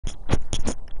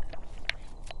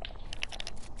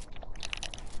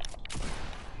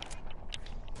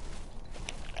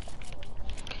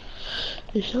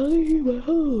It's not in my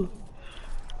home.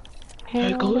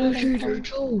 I go to Trader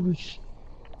Joe's.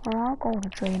 Or I'll go to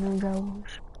Trader Joe's.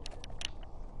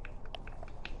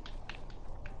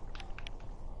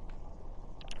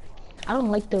 I don't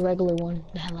like the regular one.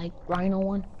 That like Rhino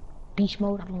one, Beast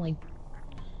Mode. I don't like.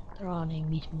 They're all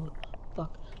named Beast Mode.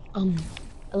 Fuck.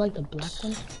 I like the black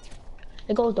one.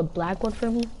 It goes the black one for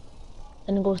me.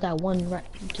 Then it goes that one right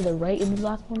to the right of the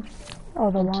black one.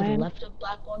 Oh, the And lion? to the left of the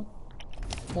black one.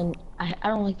 Then I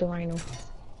don't like the Rhino.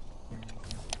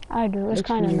 I do. It's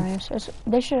kind of nice.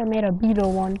 They should have made a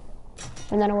beetle one,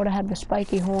 and then it would have had the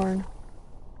spiky horn.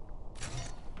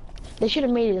 They should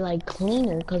have made it like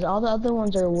cleaner, cause all the other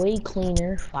ones are way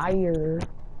cleaner, fire.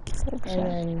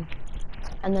 Exactly.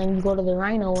 And then you go to the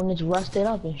Rhino and it's rusted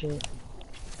up and shit.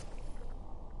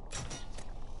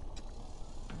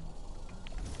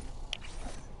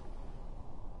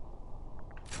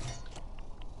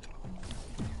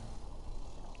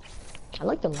 I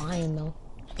like the lion though.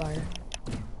 It's fire.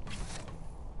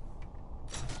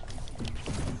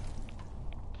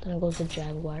 Then it goes the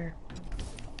jaguar.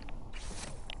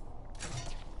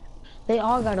 They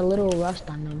all got a little rust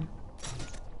on them.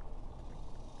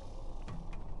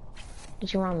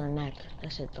 It's around their neck.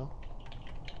 That's it though.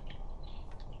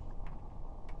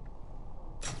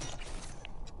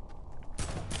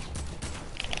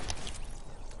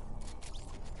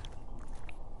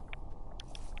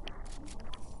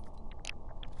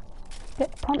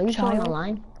 Are you still on the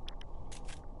line?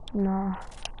 No.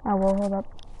 I will, hold up.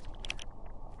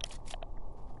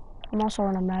 I'm also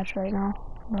in a match right now,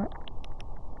 but...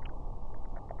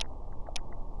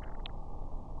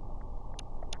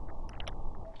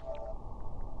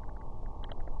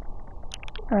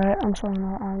 Alright, I'm still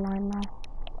online now.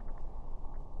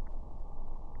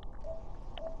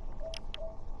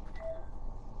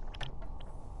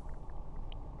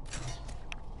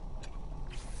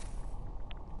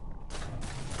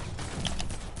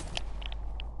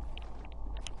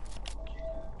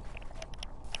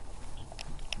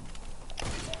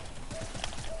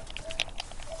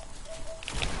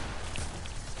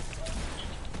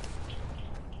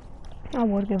 I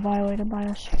would get violated by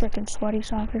a freaking sweaty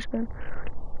soccer skin.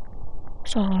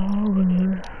 So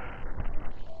good.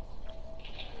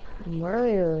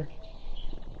 Murder.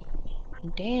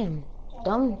 Damn.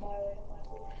 Dumb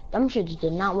shits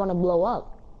did not want to blow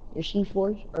up. Your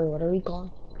C4s, or whatever you call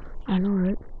them. I know,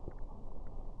 right?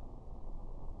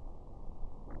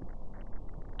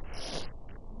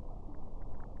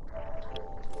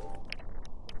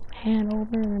 Hand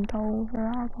over and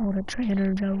over, I'll go to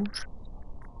Trader Joe's.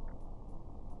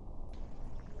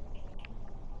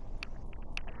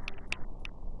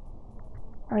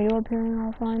 Are you appearing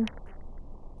offline?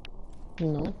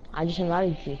 No, I just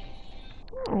invited you.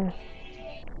 Oh.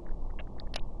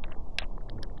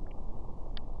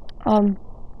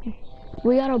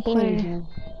 We gotta play.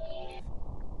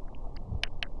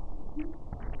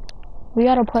 We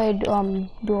gotta play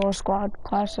Duo Squad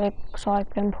Classic so I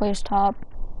can place top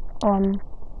 12.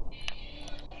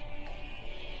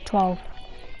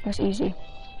 That's easy.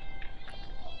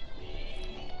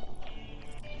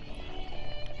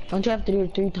 Don't you have to do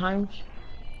it 3 times?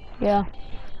 Yeah.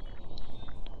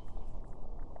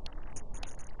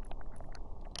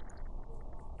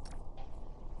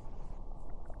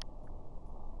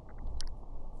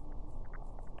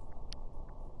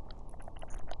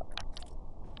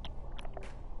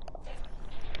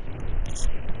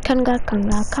 Kanga,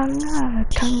 kanga, kanga,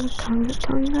 kanga, kanga,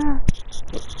 kanga.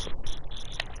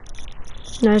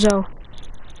 Nazo.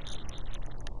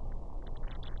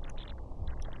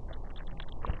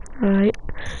 Alright.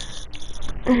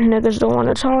 Niggas don't want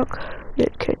to talk.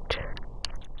 Get kicked.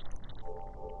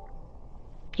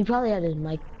 He probably had his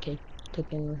mic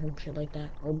taken or some shit like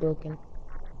that, or broken.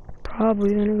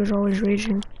 Probably, the nigga's always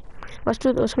raging.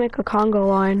 Let's make a Congo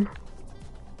line.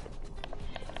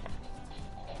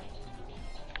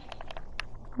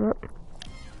 Yep.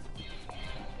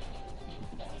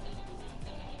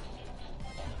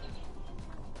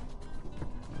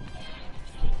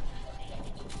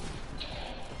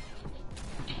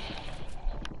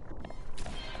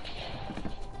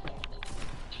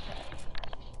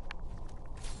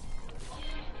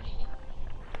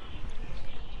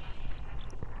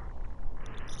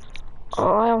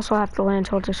 Oh, I also have to land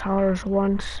tilted towers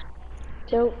once.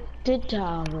 Tilted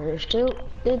towers,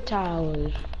 tilted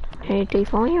towers. Hey,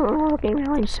 default, you're looking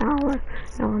really sour.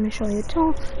 Now let me show you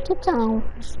tilted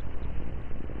towers.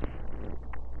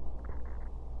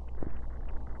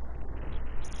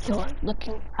 You're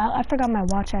looking. I forgot my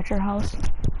watch at your house.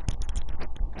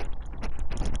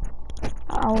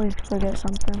 I always forget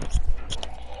something.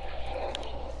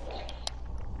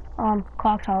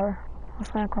 Clock tower. Let's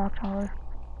find a clock tower.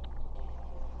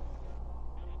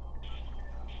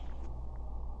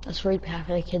 That's free path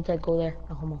for the kids that go there.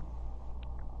 No homo.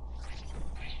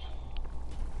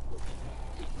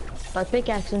 Start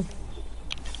pickaxing.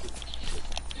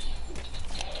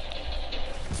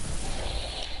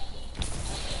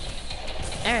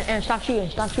 Aaron, stop shooting,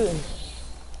 stop shooting.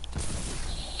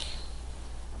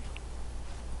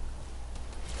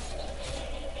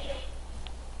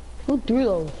 Who threw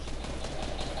those?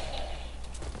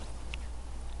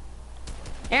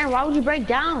 Aaron, why would you break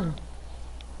down?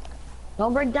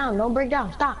 Don't break down, don't break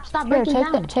down. Stop Here, breaking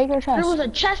down. take your chest. There was a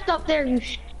chest up there, you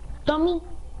dummy.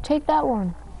 Take that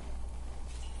one.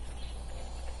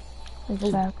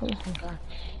 Exactly. Okay.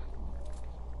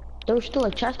 There was still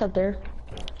a chest up there.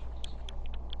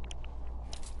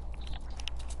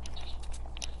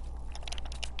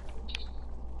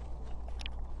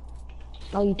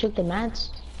 Oh, you took the mats?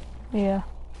 Yeah.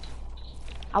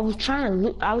 I was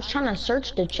trying to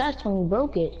search the chest when you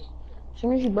broke it. As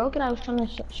soon as you broke it, I was trying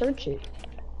to search it,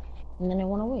 and then it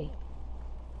went away.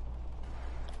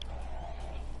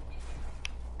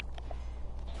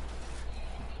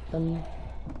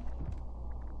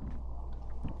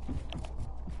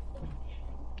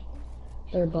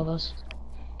 They're above us.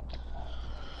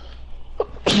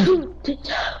 The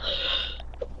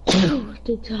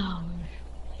tower.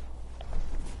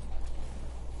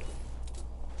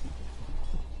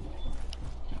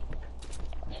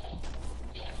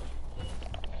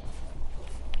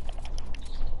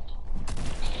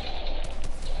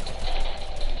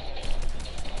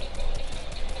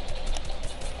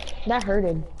 That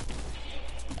hurted.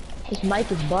 This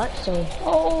mic is butt, so.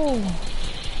 Oh!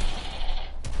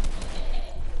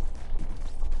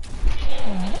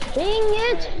 Dang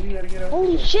it!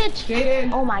 Holy shit!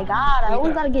 Oh my god, I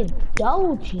always gotta get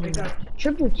double team.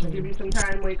 Triple team. Give me some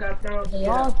time, wake up, girl. They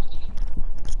all.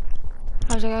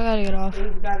 I was like, I gotta get off.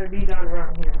 Things gotta be done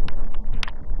around here.